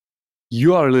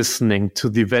You are listening to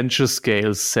the Venture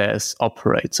Scale SaaS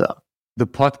Operator, the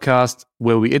podcast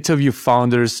where we interview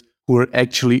founders who are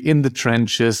actually in the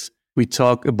trenches. We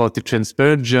talk about the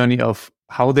transparent journey of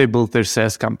how they build their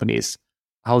SaaS companies,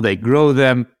 how they grow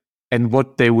them, and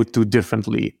what they would do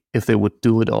differently if they would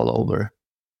do it all over.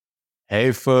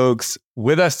 Hey folks,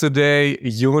 with us today,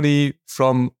 Yoni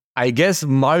from, I guess,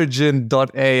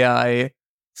 MRGN.ai.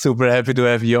 Super happy to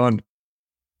have you on.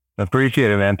 Appreciate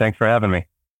it, man. Thanks for having me.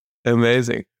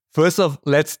 Amazing. First off,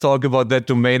 let's talk about that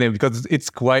domain name because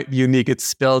it's quite unique. It's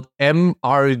spelled MRGN.ai.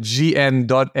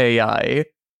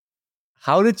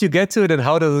 How did you get to it and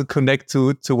how does it connect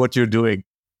to what you're doing?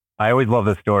 I always love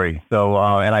this story. So,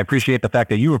 and I appreciate the fact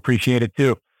that you appreciate it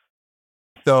too.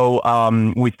 So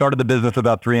we started the business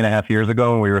about 3.5 years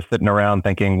ago, and we were sitting around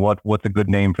thinking, what's a good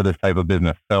name for this type of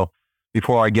business? So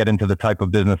before I get into the type of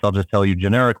business, I'll just tell you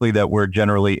generically that we're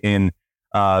generally in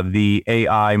the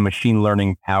AI machine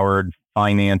learning powered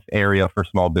finance area for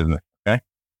small business. Okay.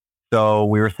 So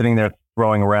we were sitting there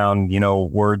throwing around,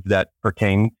 words that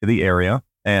pertain to the area.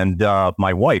 And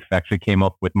my wife actually came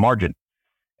up with margin.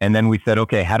 And then we said,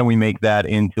 okay, how do we make that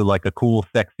into like a cool,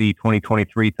 sexy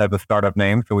 2023 type of startup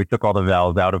name? So we took all the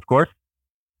vowels out, of course.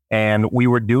 And we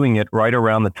were doing it right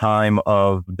around the time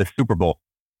of the Super Bowl.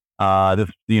 This,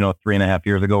 3.5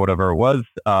 years ago, whatever it was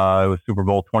Super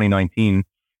Bowl 2019.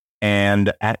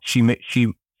 And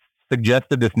she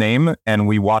suggested this name, and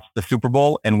we watched the Super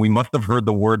Bowl, and we must have heard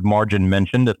the word margin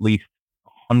mentioned at least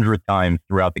 100 times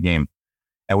throughout the game.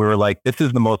 And we were like, this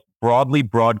is the most broadly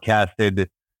broadcasted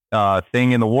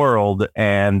thing in the world,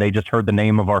 and they just heard the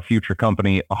name of our future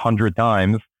company 100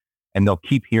 times, and they'll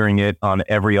keep hearing it on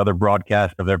every other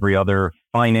broadcast of every other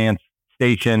finance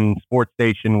station, sports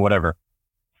station, whatever.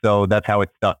 So that's how it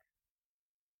stuck.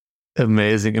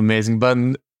 Amazing. But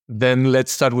then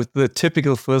let's start with the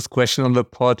typical first question on the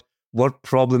pod. What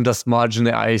problem does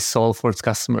MRGN.ai solve for its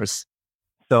customers?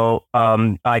 So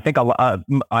I think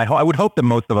I would hope that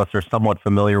most of us are somewhat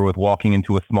familiar with walking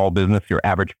into a small business, your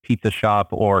average pizza shop,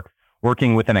 or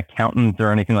working with an accountant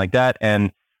or anything like that,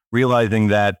 and realizing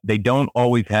that they don't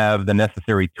always have the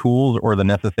necessary tools or the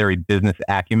necessary business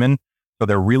acumen. So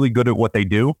they're really good at what they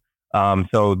do.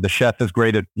 So the chef is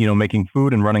great at, making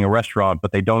food and running a restaurant,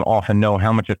 but they don't often know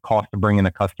how much it costs to bring in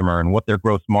a customer and what their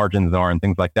gross margins are and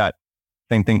things like that.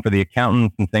 Same thing for the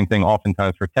accountants and same thing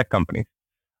oftentimes for tech companies.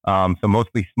 So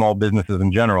mostly small businesses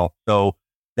in general. So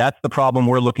that's the problem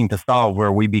we're looking to solve,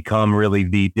 where we become really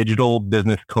the digital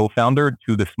business co-founder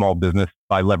to the small business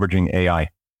by leveraging AI.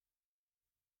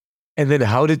 And then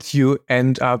how did you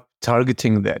end up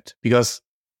targeting that? Because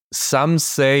some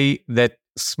say that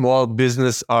small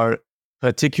business are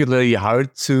particularly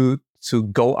hard to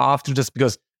go after just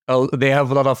because they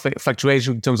have a lot of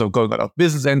fluctuation in terms of going out of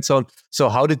business and so on. So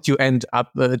how did you end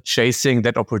up chasing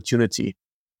that opportunity?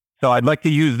 So I'd like to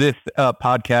use this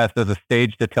podcast as a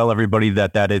stage to tell everybody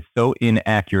that is so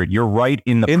inaccurate. You're right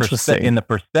in the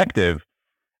perspective,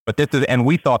 but this is, and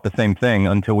we thought the same thing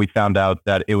until we found out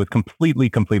that it was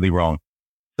completely wrong.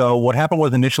 So what happened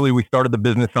was initially we started the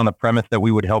business on the premise that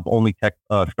we would help only tech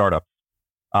startups.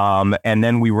 And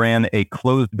then we ran a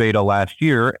closed beta last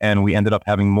year, and we ended up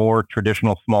having more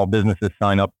traditional small businesses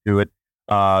sign up to it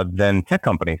than tech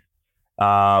companies.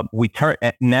 Now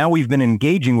we've been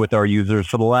engaging with our users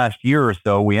for the last year or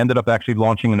so. We ended up actually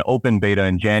launching an open beta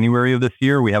in January of this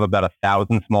year. We have about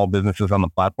 1,000 small businesses on the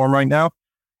platform right now,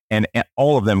 and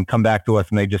all of them come back to us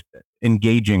and they just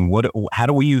engaging. How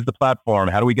do we use the platform?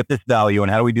 How do we get this value?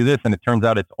 And how do we do this? And it turns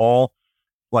out it's all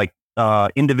like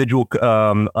individual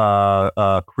creatives,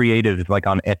 like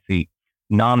on Etsy,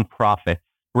 nonprofits,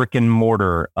 brick and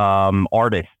mortar,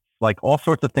 artists, like all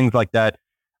sorts of things like that.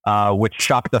 Which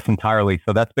shocked us entirely.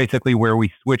 So that's basically where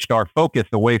we switched our focus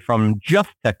away from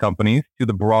just tech companies to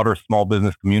the broader small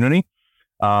business community.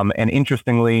 And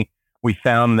interestingly, we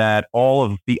found that all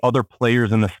of the other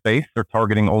players in the space are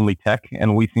targeting only tech,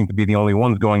 and we seem to be the only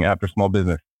ones going after small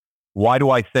business. Why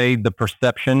do I say the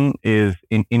perception is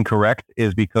incorrect?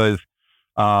 Is because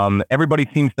everybody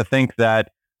seems to think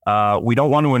that we don't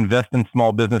want to invest in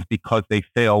small business because they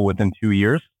fail within 2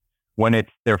 years, when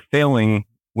they're failing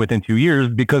within 2 years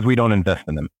because we don't invest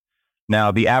in them.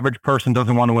 Now, the average person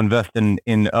doesn't want to invest in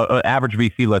average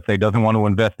VC, let's say, doesn't want to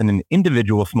invest in an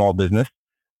individual small business,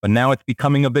 but now it's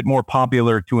becoming a bit more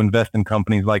popular to invest in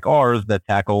companies like ours that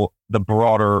tackle the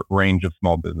broader range of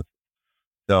small businesses.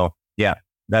 So, yeah,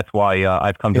 that's why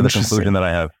I've come to the conclusion that I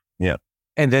have. Yeah.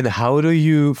 And then how do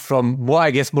you, from more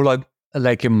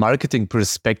like a marketing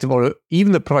perspective or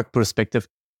even the product perspective,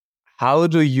 how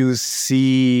do you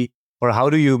see or how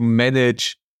do you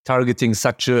manage targeting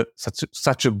such a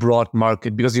broad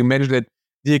market? Because you mentioned that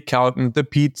the accountant, the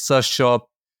pizza shop,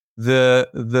 the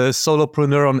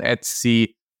solopreneur on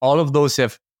Etsy. All of those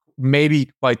have maybe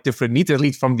quite different needs, at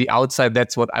least from the outside.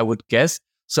 That's what I would guess.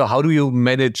 So how do you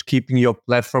manage keeping your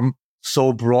platform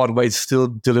so broad while still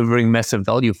delivering massive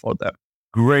value for them?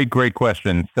 Great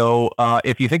question. So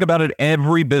if you think about it,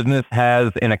 every business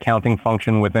has an accounting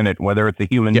function within it, whether it's a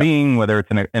human being, whether it's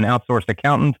an outsourced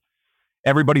accountant.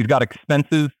 Everybody's got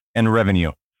expenses and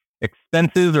revenue.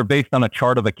 Expenses are based on a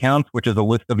chart of accounts, which is a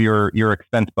list of your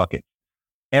expense buckets.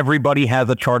 Everybody has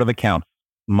a chart of accounts.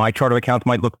 My chart of accounts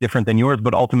might look different than yours,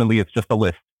 but ultimately it's just a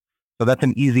list. So that's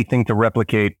an easy thing to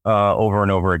replicate over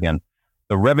and over again.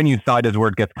 The revenue side is where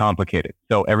it gets complicated.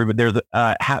 So there's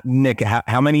Nick,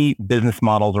 how many business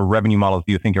models or revenue models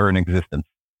do you think are in existence?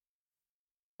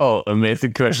 Oh,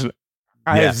 amazing question.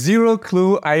 I have zero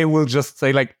clue. I will just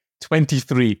say like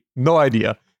 23. No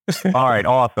idea. All right,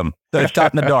 awesome. So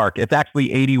shot in the dark. It's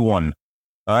actually 81.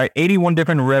 All right, 81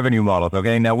 different revenue models.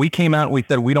 Okay, now we came out and we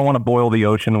said we don't want to boil the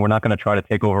ocean. We're not going to try to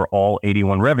take over all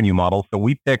 81 revenue models. So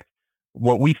we picked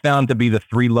what we found to be the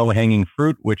 3 low-hanging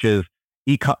fruit, which is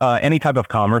any type of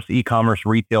commerce, e-commerce,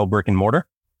 retail, brick and mortar.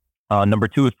 Number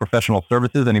 2 is professional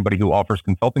services, anybody who offers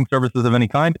consulting services of any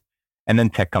kind, and then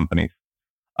tech companies.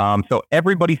 So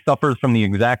everybody suffers from the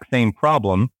exact same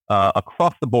problem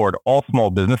across the board, all small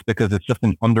business, because it's just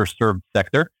an underserved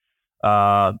sector.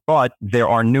 But there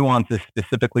are nuances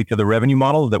specifically to the revenue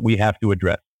models that we have to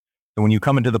address. So when you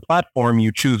come into the platform,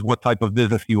 you choose what type of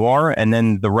business you are, and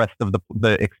then the rest of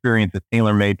the experience is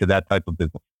tailor-made to that type of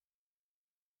business.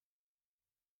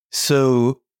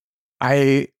 So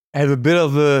I have a bit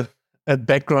of a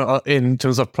background in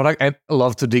terms of product. I'd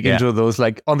love to dig into those,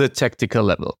 like on the tactical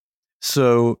level.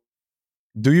 So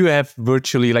do you have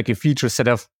virtually like a feature set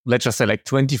of, let's just say like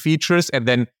 20 features, and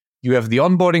then you have the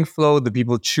onboarding flow, the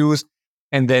people choose,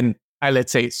 and then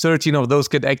let's say 13 of those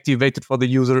get activated for the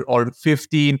user, or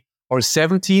 15 or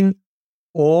 17?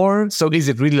 Or so is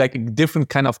it really like a different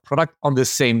kind of product on the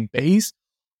same base?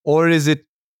 Or is it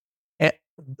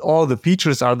all the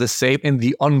features are the same and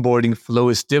the onboarding flow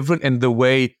is different, and the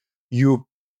way you,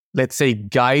 let's say,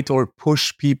 guide or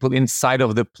push people inside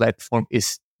of the platform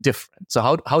is different?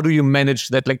 So how do you manage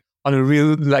that, like on a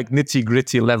real like nitty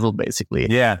gritty level, basically?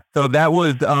 Yeah. So that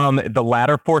was the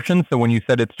latter portion. So when you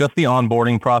said it's just the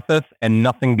onboarding process and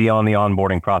nothing beyond the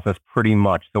onboarding process, pretty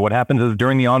much. So what happens is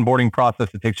during the onboarding process,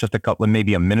 it takes just a couple,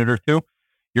 maybe a minute or two.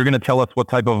 You're going to tell us what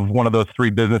type of one of those 3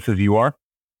 businesses you are.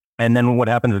 And then what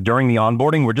happens is during the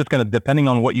onboarding, we're just going to, depending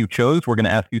on what you chose, we're going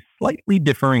to ask you slightly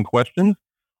differing questions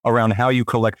around how you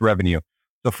collect revenue.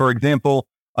 So for example,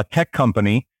 a tech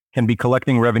company can be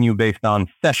collecting revenue based on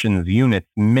sessions, units,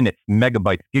 minutes,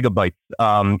 megabytes,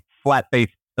 gigabytes,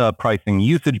 flat-based pricing,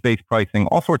 usage-based pricing,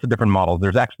 all sorts of different models.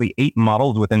 There's actually 8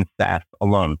 models within SaaS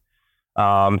alone.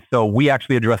 So we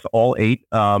actually address all 8,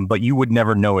 but you would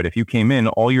never know it. If you came in,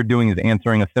 all you're doing is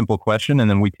answering a simple question,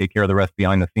 and then we take care of the rest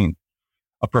behind the scenes.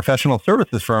 A professional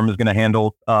services firm is going to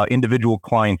handle individual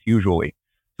clients usually.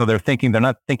 So they're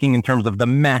not thinking in terms of the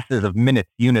masses of minutes,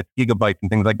 units, gigabytes, and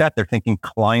things like that. They're thinking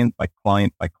client by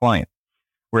client by client.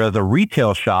 Whereas a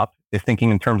retail shop is thinking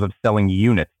in terms of selling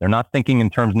units. They're not thinking in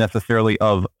terms necessarily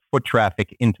of foot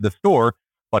traffic into the store,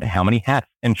 but how many hats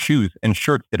and shoes and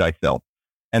shirts did I sell?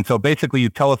 And so basically you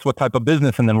tell us what type of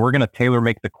business, and then we're going to tailor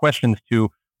make the questions to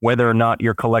whether or not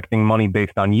you're collecting money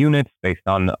based on units, based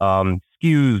on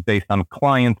SKUs, based on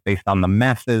clients, based on the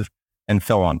masses, and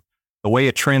so on. The way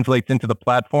it translates into the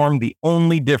platform, the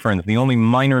only difference, the only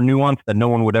minor nuance that no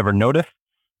one would ever notice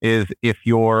is if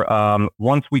you're,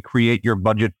 once we create your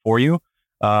budget for you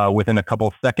within a couple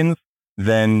of seconds,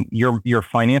 then your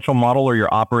financial model or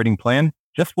your operating plan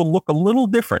just will look a little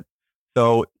different.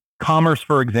 So commerce,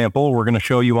 for example, we're going to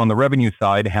show you on the revenue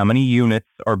side how many units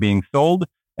are being sold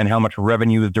and how much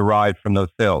revenue is derived from those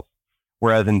sales.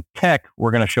 Whereas in tech, we're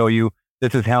going to show you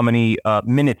this is how many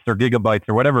minutes or gigabytes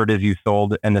or whatever it is you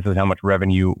sold, and this is how much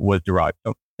revenue was derived.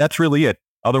 So that's really it.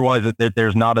 Otherwise,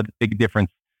 there's not a big difference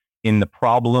in the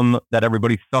problem that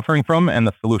everybody's suffering from and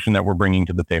the solution that we're bringing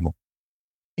to the table.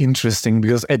 Interesting,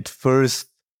 because at first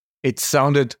it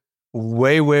sounded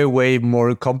way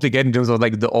more complicated in terms of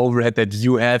like the overhead that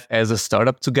you have as a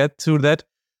startup to get through that.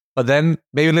 But then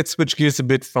maybe let's switch gears a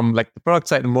bit from like the product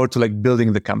side and more to like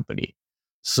building the company.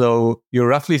 So you're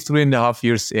roughly 3.5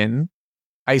 years in.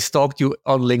 I stalked you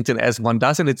on LinkedIn as one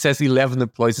does, and it says 11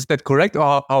 employees. Is that correct?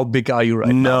 Or how big are you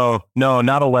right now? No,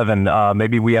 not 11.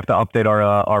 Maybe we have to update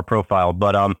our profile.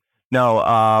 But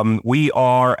we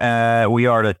are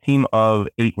at a team of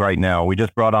 8 right now. We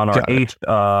just brought on our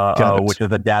 8th, which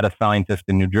is a data scientist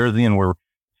in New Jersey, and we're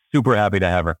super happy to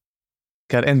have her.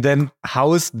 And then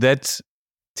how is that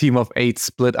team of 8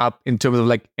 split up in terms of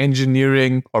like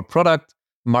engineering or product,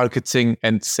 marketing,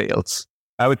 and sales?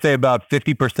 I would say about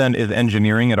 50% is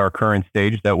engineering at our current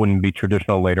stage. That wouldn't be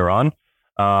traditional later on.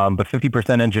 But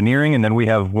 50% engineering, and then we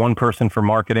have one person for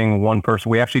marketing, one person.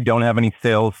 We actually don't have any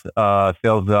sales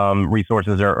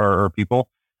resources or people.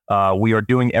 We are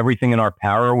doing everything in our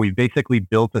power. We've basically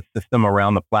built a system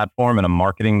around the platform and a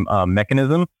marketing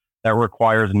mechanism that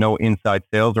requires no inside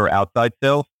sales or outside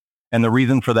sales. And the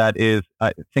reason for that is,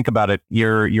 think about it.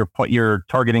 You're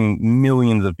targeting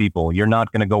millions of people. You're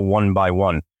not going to go one by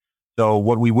one. So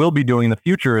what we will be doing in the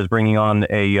future is bringing on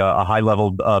a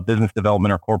high-level business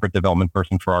development or corporate development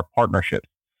person for our partnerships.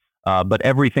 But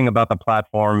everything about the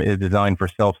platform is designed for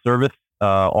self-service,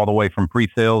 all the way from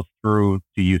pre-sales through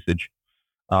to usage.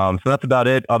 So that's about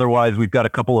it. Otherwise, we've got a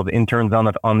couple of interns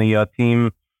on the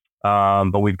team,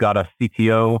 but we've got a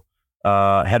CTO,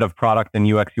 head of product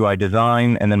and UX UI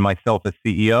design, and then myself as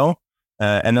CEO,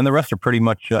 and then the rest are pretty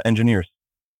much engineers.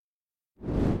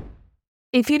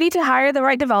 If you need to hire the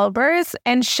right developers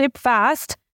and ship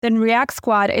fast, then React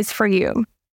Squad is for you.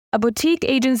 A boutique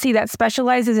agency that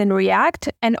specializes in React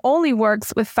and only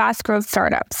works with fast growth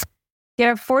startups.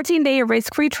 Get a 14-day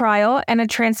risk-free trial and a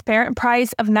transparent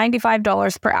price of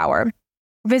 $95 per hour.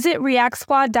 Visit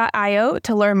reactsquad.io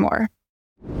to learn more.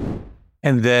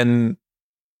 And then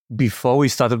before we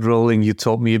started rolling, you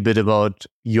told me a bit about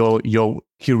your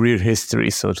career history,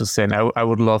 so to say, and I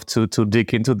would love to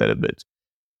dig into that a bit.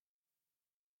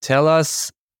 Tell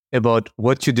us about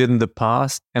what you did in the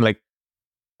past and like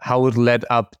how it led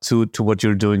up to what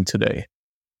you're doing today.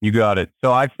 You got it.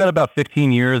 So I've spent about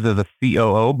 15 years as a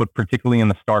COO, but particularly in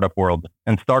the startup world.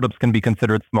 And startups can be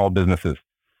considered small businesses.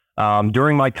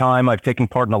 During my time, I've taken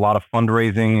part in a lot of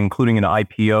fundraising, including an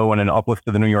IPO and an uplist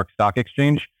to the New York Stock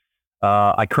Exchange.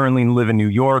 I currently live in New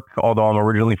York, although I'm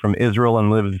originally from Israel and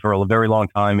lived for a very long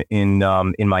time in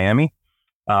Miami.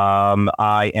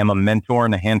 I am a mentor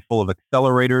in a handful of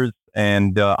accelerators,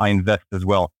 and I invest as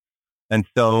well. And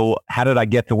so how did I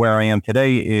get to where I am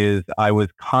today is I was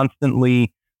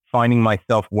constantly finding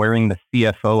myself wearing the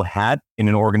CFO hat in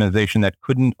an organization that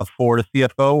couldn't afford a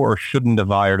CFO or shouldn't have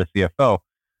hired a CFO.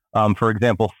 For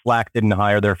example, Slack didn't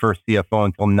hire their first CFO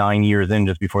until 9 years in,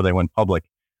 just before they went public,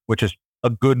 which is a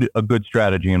good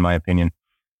strategy in my opinion.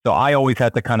 So I always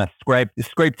had to kind of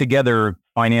scrape together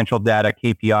financial data,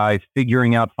 KPIs,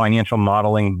 figuring out financial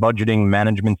modeling, budgeting,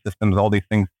 management systems, all these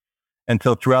things. And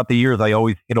so throughout the years, I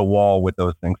always hit a wall with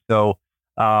those things. So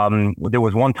there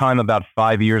was one time about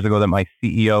 5 years ago that my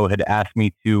CEO had asked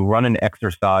me to run an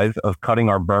exercise of cutting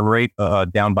our burn rate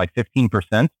down by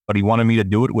 15%, but he wanted me to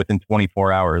do it within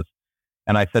 24 hours.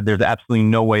 And I said, there's absolutely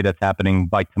no way that's happening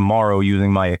by tomorrow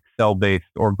using my Excel-based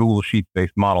or Google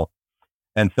Sheets-based model.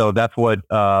 And so that's what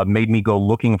made me go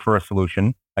looking for a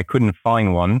solution. I couldn't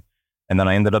find one. And then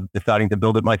I ended up deciding to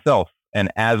build it myself. And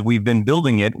as we've been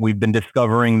building it, we've been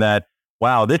discovering that,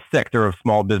 wow, this sector of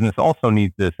small business also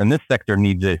needs this, and this sector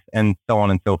needs this, and so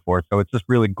on and so forth. So it's just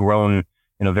really grown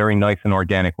in a very nice and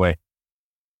organic way.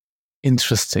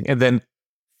 Interesting. And then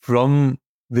from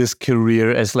this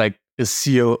career as like a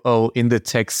COO in the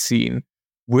tech scene,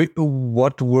 what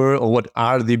were or what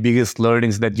are the biggest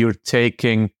learnings that you're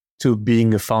taking to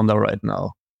being a founder right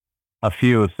now? A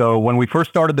few. So when we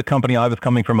first started the company, I was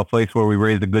coming from a place where we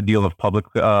raised a good deal of public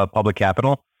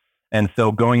capital. And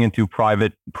so going into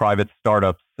private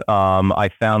startups, I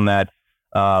found that,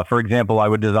 for example, I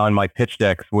would design my pitch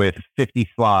decks with 50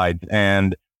 slides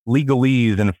and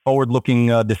legalese and forward-looking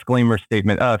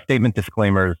statement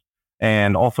disclaimers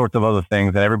and all sorts of other things.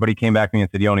 And everybody came back to me and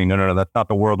said, Yoni, no, that's not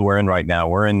the world we're in right now.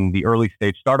 We're in the early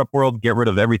stage startup world. Get rid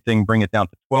of everything, bring it down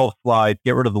to 12 slides,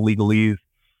 get rid of the legalese,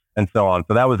 and so on.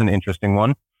 So that was an interesting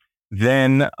one.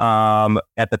 Then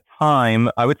at the time,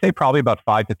 I would say probably about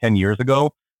 5 to 10 years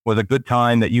ago, was a good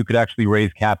time that you could actually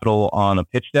raise capital on a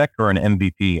pitch deck or an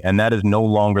MVP. And that is no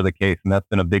longer the case. And that's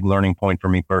been a big learning point for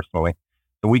me personally.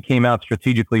 So we came out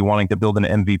strategically wanting to build an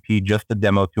MVP just to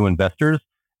demo to investors.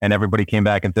 And everybody came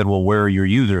back and said, well, where are your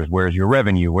users? Where's your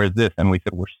revenue? Where's this? And we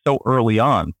said, we're so early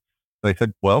on. So they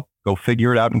said, well, go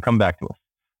figure it out and come back to us.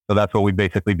 So that's what we've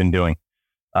basically been doing.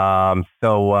 Those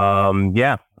are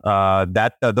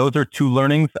two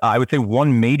learnings. I would say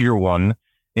one major one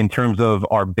in terms of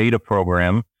our beta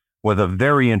program was a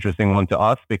very interesting one to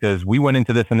us because we went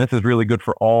into this, and this is really good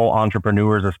for all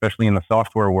entrepreneurs, especially in the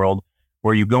software world,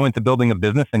 where you go into building a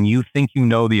business and you think you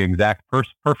know the exact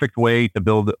perfect way to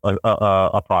build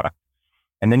a product.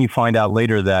 And then you find out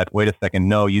later that, wait a second,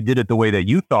 no, you did it the way that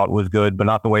you thought was good, but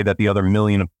not the way that the other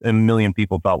million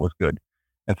people thought was good.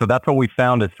 And so that's what we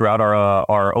found is throughout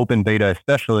our open beta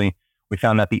especially, we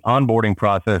found that the onboarding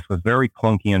process was very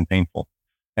clunky and painful.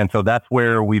 And so that's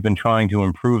where we've been trying to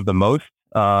improve the most.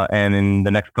 And in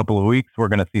the next couple of weeks, we're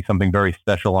going to see something very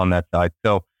special on that side.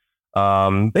 So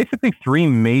basically 3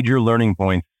 major learning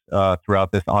points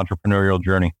throughout this entrepreneurial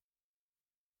journey.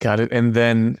 Got it. And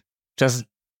then just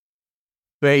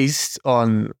based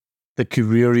on the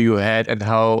career you had and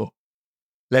how,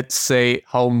 let's say,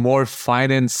 how more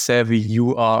finance savvy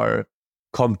you are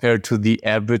compared to the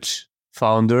average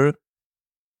founder,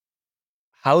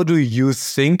 how do you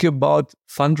think about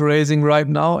fundraising right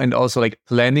now and also like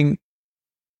planning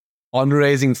on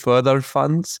raising further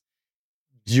funds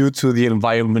due to the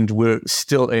environment we're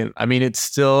still in? I mean, it's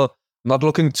still not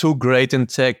looking too great in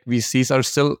tech. VCs are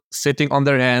still sitting on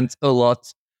their hands a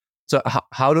lot. So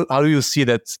how do you see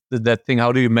that thing?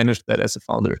 How do you manage that as a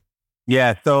founder?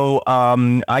 Yeah, so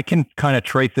I can kind of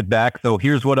trace it back. So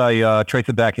here's what I trace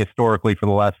it back historically for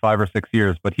the last 5 or 6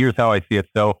 years, but here's how I see it.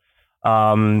 So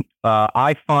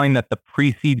I find that the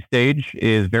pre-seed stage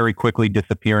is very quickly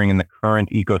disappearing in the current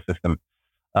ecosystem.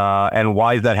 And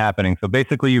why is that happening? So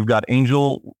basically, you've got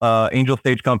angel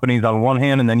stage companies on one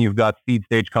hand, and then you've got seed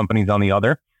stage companies on the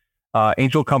other.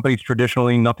 Angel companies,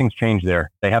 traditionally, nothing's changed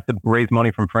there. They have to raise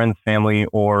money from friends, family,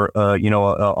 or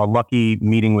a lucky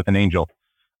meeting with an angel.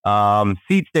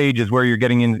 Seed stage is where you're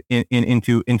getting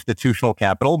into institutional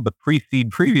capital, but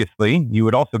pre-seed previously, you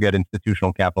would also get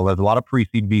institutional capital. There's a lot of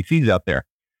pre-seed VCs out there.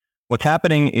 What's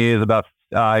happening is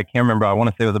I can't remember, I want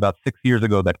to say it was about 6 years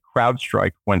ago that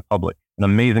CrowdStrike went public, an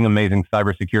amazing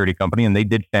cybersecurity company, and they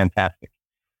did fantastic.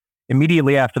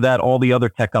 Immediately after that, all the other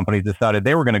tech companies decided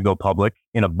they were going to go public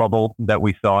in a bubble that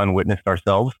we saw and witnessed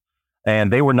ourselves,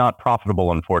 and they were not profitable,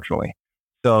 unfortunately.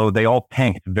 So they all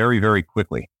tanked very, very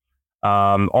quickly.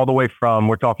 All the way from,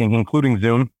 we're talking including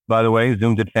Zoom, by the way.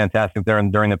 Zoom did fantastic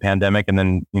during the pandemic, and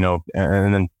then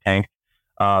and then tanked.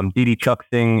 Didi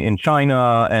Chuxing in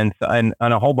China, and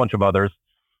a whole bunch of others.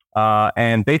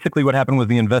 And basically, what happened was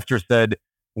the investors said,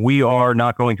 we are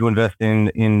not going to invest in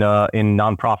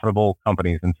non-profitable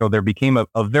companies, and so there became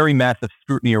a very massive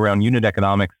scrutiny around unit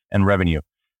economics and revenue.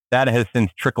 That has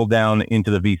since trickled down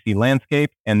into the VC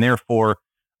landscape, and therefore,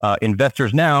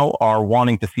 investors now are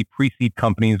wanting to see pre-seed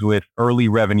companies with early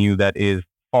revenue that is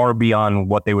far beyond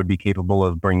what they would be capable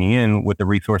of bringing in with the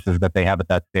resources that they have at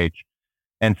that stage.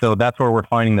 And so that's where we're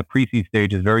finding the pre-seed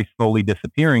stage is very slowly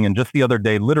disappearing. And just the other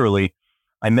day, literally,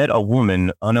 I met a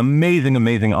woman, an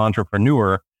amazing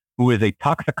entrepreneur who is a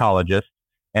toxicologist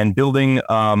and building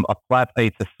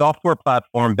it's a software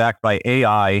platform backed by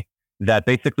AI that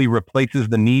basically replaces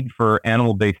the need for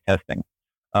animal-based testing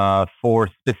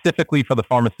specifically for the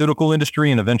pharmaceutical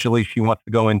industry. And eventually she wants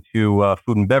to go into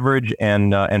food and beverage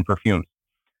and perfumes.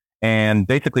 And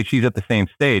basically she's at the same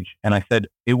stage. And I said,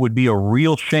 it would be a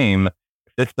real shame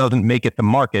if this doesn't make it to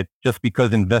market just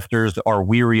because investors are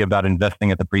weary about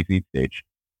investing at the pre-seed stage.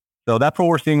 So that's what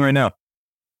we're seeing right now.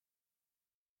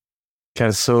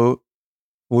 Okay, so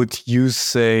would you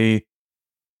say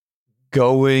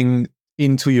going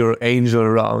into your angel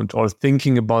round or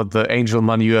thinking about the angel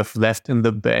money you have left in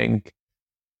the bank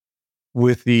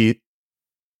with the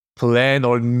plan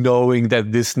or knowing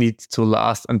that this needs to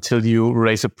last until you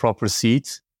raise a proper seed?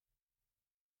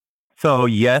 So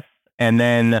yes, and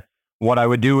then what I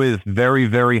would do is very,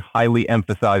 very highly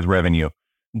emphasize revenue.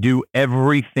 Do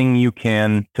everything you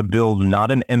can to build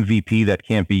not an MVP that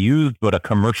can't be used, but a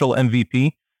commercial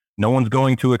MVP. No one's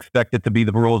going to expect it to be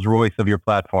the Rolls Royce of your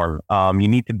platform. You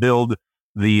need to build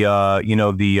the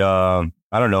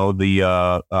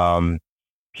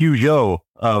Peugeot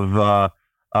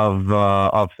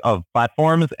of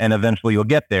platforms, and eventually you'll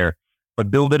get there.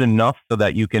 But build it enough so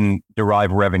that you can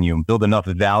derive revenue. Build enough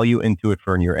value into it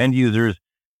for your end users.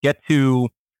 Get to,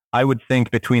 I would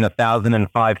think, between $1,000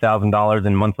 and $5,000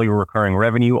 in monthly recurring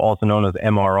revenue, also known as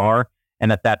MRR.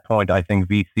 And at that point, I think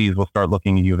VCs will start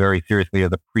looking at you very seriously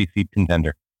as a pre-seed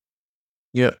contender.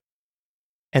 Yeah.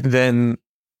 And then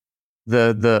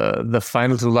the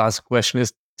final to last question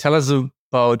is, tell us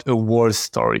about a war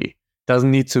story.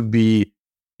 Doesn't need to be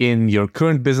in your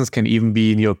current business, can even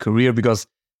be in your career, because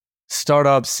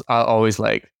startups are always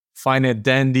like fine and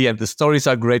dandy and the stories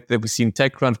are great that we see in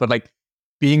TechCrunch, but like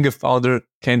being a founder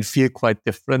can feel quite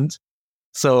different.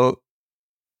 So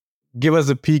give us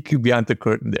a peek behind the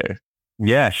curtain there.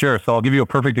 Yeah, sure. So I'll give you a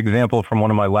perfect example from one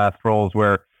of my last roles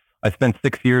where I spent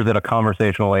 6 years at a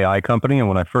conversational AI company. And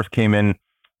when I first came in,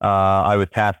 I was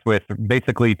tasked with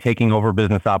basically taking over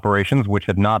business operations, which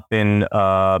had not been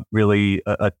no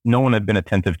one had been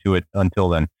attentive to it until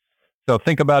then. So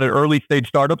think about it, early stage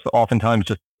startups oftentimes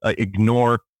just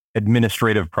ignore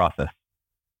administrative process.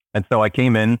 And so I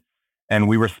came in and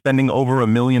we were spending over $1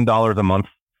 million a month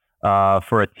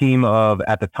for a team of,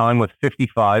 at the time, was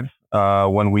 55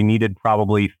 when we needed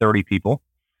probably 30 people.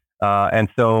 And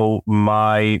so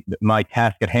my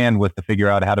task at hand was to figure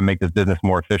out how to make this business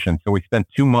more efficient. So we spent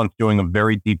 2 months doing a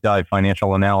very deep dive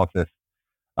financial analysis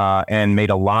and made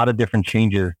a lot of different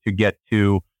changes to get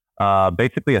to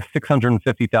basically a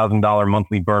 $650,000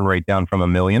 monthly burn rate down from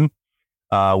 $1 million,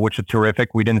 which is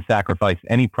terrific. We didn't sacrifice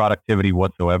any productivity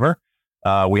whatsoever.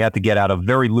 We had to get out of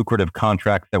very lucrative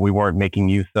contracts that we weren't making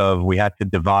use of. We had to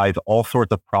devise all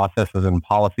sorts of processes and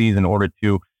policies in order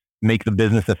to make the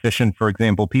business efficient. For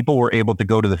example, people were able to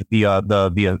go to the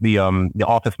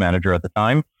office manager at the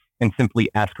time and simply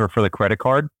ask her for the credit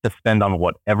card to spend on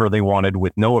whatever they wanted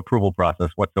with no approval process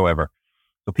whatsoever.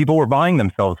 So people were buying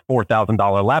themselves $4,000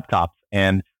 laptops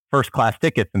and first-class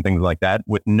tickets and things like that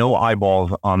with no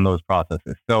eyeballs on those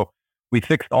processes. So we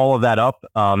fixed all of that up,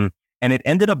 and it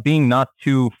ended up being not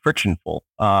too frictionful.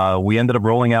 We ended up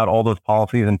rolling out all those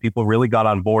policies, and people really got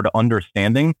on board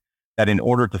understanding that in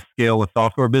order to scale a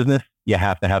software business, you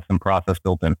have to have some process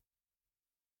built in.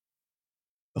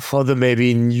 For the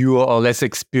maybe newer or less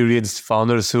experienced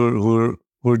founders who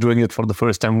are doing it for the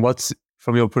first time, what's,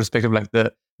 from your perspective, like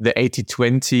the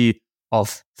 80-20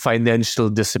 of financial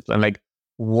discipline? Like,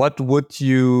 what would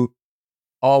you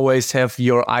always have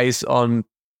your eyes on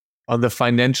the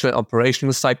financial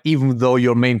operational side, even though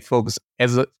your main focus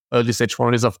as an early stage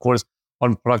founder is, of course,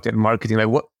 on product and marketing?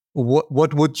 Like,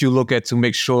 what would you look at to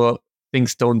make sure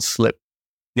things don't slip?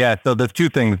 Yeah, so there's two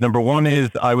things. Number one is,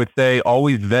 I would say,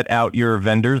 always vet out your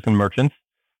vendors and merchants.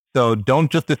 So don't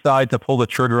just decide to pull the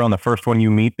trigger on the first one you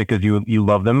meet because you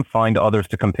love them. Find others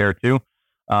to compare to.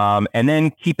 And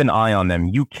then keep an eye on them.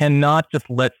 You cannot just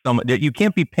you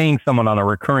can't be paying someone on a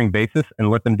recurring basis and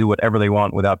let them do whatever they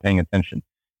want without paying attention.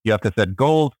 You have to set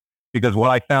goals, because what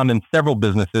I found in several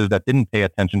businesses that didn't pay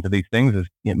attention to these things is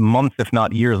months, if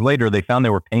not years later, they found they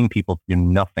were paying people to do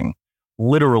nothing,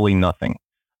 literally nothing.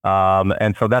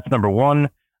 And so that's number one.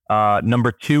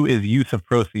 Number two is use of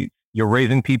proceeds. You're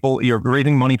raising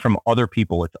money from other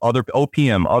people. It's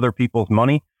OPM, other people's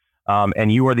money.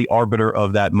 And you are the arbiter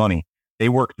of that money. They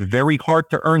worked very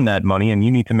hard to earn that money, and you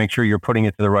need to make sure you're putting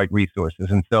it to the right resources.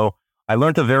 And so I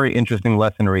learned a very interesting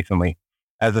lesson recently.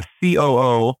 As a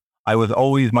COO,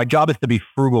 my job is to be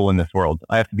frugal in this world.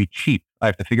 I have to be cheap. I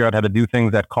have to figure out how to do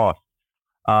things that cost.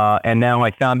 And now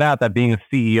I found out that being a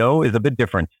CEO is a bit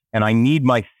different. And I need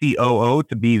my COO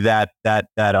to be that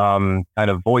kind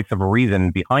of voice of reason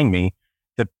behind me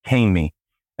to tame me.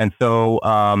 And so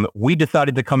we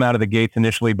decided to come out of the gates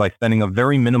initially by spending a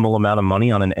very minimal amount of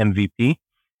money on an MVP.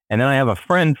 And then I have a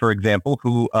friend, for example,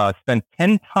 who spent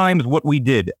 10 times what we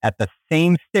did at the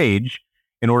same stage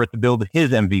in order to build his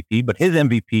MVP. But his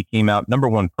MVP came out, number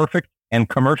one, perfect and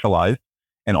commercialized,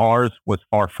 and ours was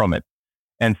far from it.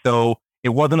 And so it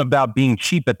wasn't about being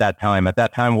cheap at that time. At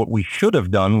that time, what we should have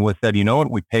done was said, you know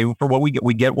what, we pay for what we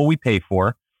get what we pay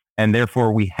for. And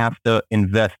therefore, we have to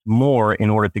invest more in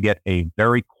order to get a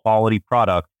very quality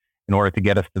product in order to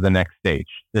get us to the next stage.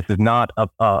 This is not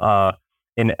a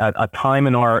time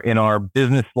in our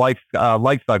business life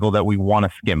cycle that we want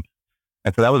to skimp.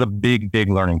 And so that was a big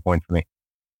learning point for me.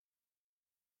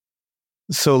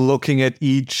 So looking at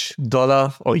each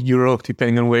dollar or euro,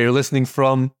 depending on where you're listening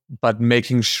from, but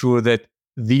making sure that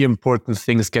the important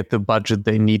things get the budget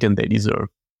they need and they deserve.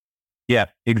 Yeah,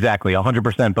 exactly,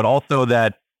 100%. But also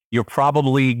that you're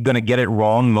probably going to get it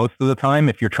wrong most of the time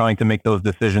if you're trying to make those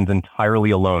decisions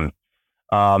entirely alone.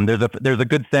 There's a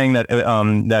good saying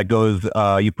that goes,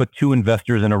 you put two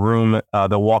investors in a room,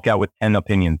 they'll walk out with 10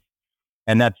 opinions.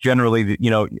 And that's generally,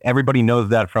 everybody knows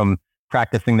that from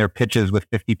practicing their pitches with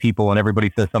 50 people and everybody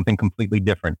says something completely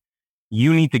different.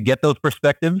 You need to get those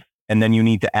perspectives, and then you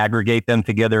need to aggregate them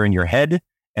together in your head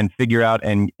and figure out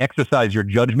and exercise your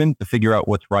judgment to figure out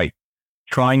what's right.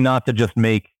 Trying not to just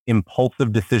make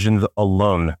impulsive decisions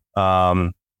alone.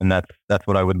 And that's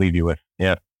what I would leave you with.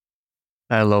 Yeah.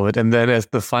 I love it. And then as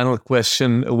the final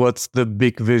question, what's the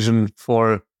big vision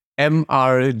for MRGN.ai?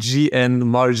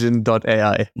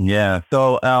 Yeah.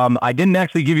 So I didn't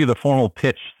actually give you the formal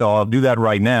pitch, so I'll do that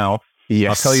right now. Yes.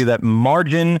 I'll tell you that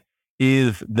Margin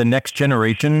is the next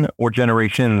generation, or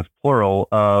generations plural,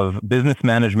 of business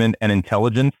management and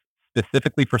intelligence,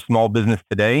 specifically for small business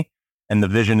today, and the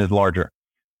vision is larger.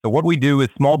 So what we do is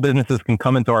small businesses can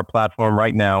come into our platform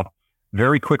right now,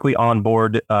 very quickly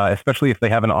onboard, especially if they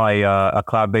have a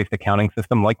cloud-based accounting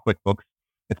system like QuickBooks.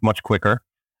 It's much quicker.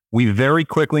 We very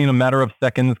quickly, in a matter of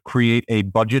seconds, create a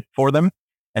budget for them,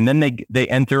 and then they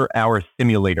enter our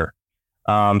simulator.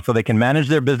 So they can manage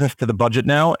their business to the budget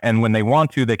now, and when they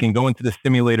want to, they can go into the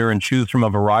simulator and choose from a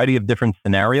variety of different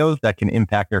scenarios that can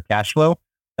impact their cash flow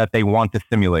that they want to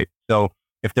simulate. So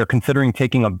if they're considering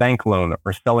taking a bank loan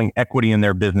or selling equity in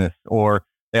their business, or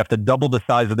they have to double the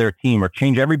size of their team or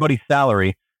change everybody's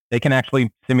salary, they can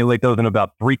actually simulate those in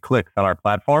about 3 clicks on our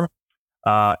platform.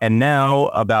 And now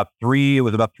it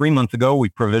was about 3 months ago, we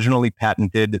provisionally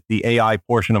patented the AI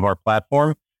portion of our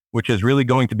platform, which is really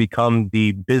going to become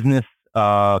the business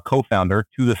co-founder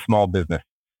to the small business.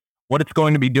 What it's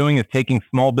going to be doing is taking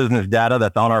small business data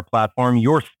that's on our platform,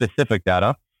 your specific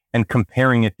data, and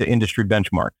comparing it to industry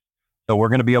benchmarks. So we're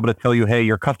going to be able to tell you, hey,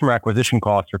 your customer acquisition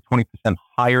costs are 20%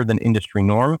 higher than industry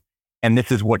norm, and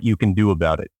this is what you can do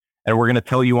about it. And we're going to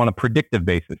tell you on a predictive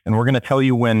basis, and we're going to tell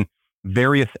you when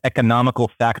various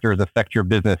economical factors affect your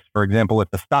business. For example, if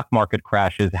the stock market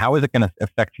crashes, how is it going to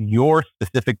affect your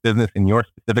specific business in your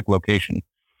specific location?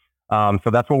 So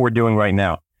that's what we're doing right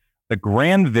now. The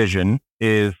grand vision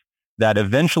is that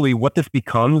eventually what this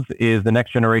becomes is the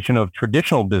next generation of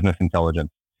traditional business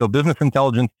intelligence. So business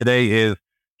intelligence today is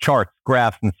charts,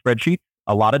 graphs, and spreadsheets,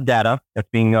 a lot of data that's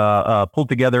being pulled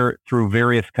together through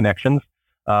various connections.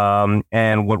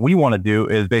 And what we want to do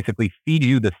is basically feed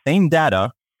you the same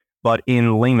data, but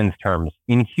in layman's terms,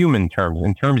 in human terms,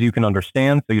 in terms you can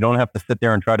understand, so you don't have to sit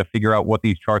there and try to figure out what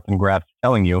these charts and graphs are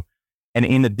telling you. And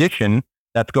in addition,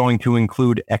 that's going to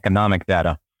include economic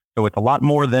data. So it's a lot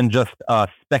more than just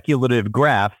speculative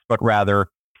graphs, but rather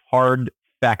hard,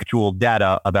 factual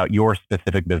data about your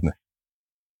specific business.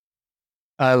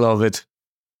 I love it.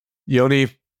 Yoni,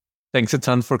 thanks a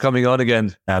ton for coming on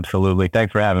again. Absolutely.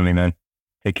 Thanks for having me, man.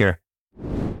 Take care.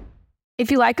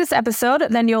 If you like this episode,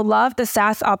 then you'll love The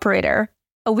SaaS Operator,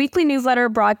 a weekly newsletter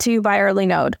brought to you by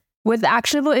EarlyNode, with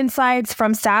actionable insights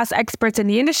from SaaS experts in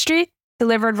the industry,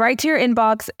 delivered right to your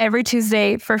inbox every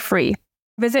Tuesday for free.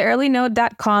 Visit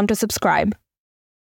earlynode.com to subscribe.